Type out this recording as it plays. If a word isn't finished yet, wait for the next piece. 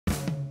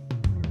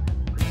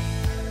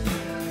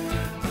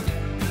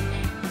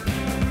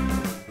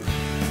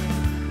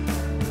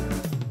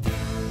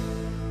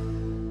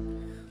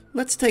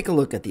Let's take a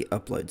look at the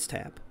Uploads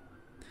tab.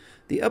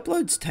 The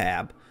Uploads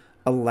tab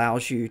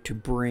allows you to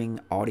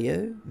bring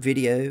audio,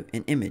 video,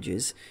 and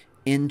images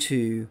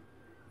into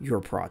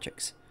your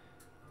projects.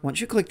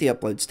 Once you click the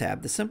Uploads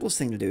tab, the simplest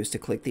thing to do is to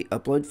click the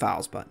Upload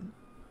Files button.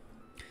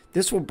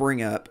 This will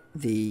bring up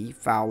the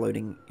file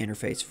loading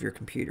interface of your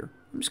computer.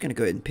 I'm just going to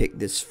go ahead and pick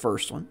this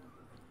first one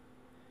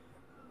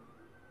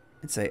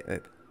and say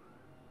Open.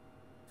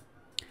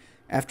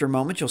 After a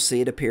moment, you'll see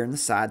it appear in the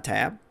side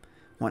tab.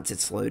 Once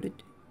it's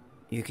loaded,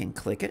 you can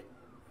click it,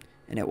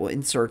 and it will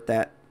insert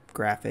that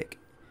graphic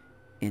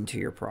into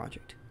your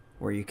project,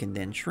 where you can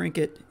then shrink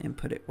it and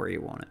put it where you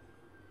want it.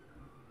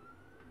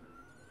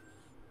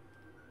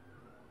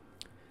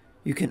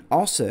 You can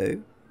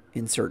also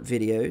insert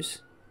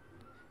videos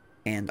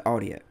and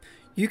audio.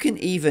 You can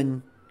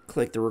even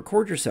click the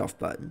Record Yourself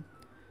button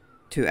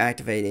to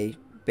activate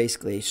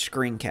basically a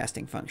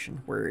screencasting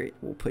function, where it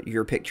will put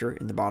your picture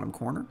in the bottom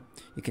corner.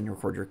 You can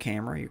record your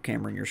camera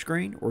and your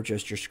screen, or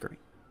just your screen.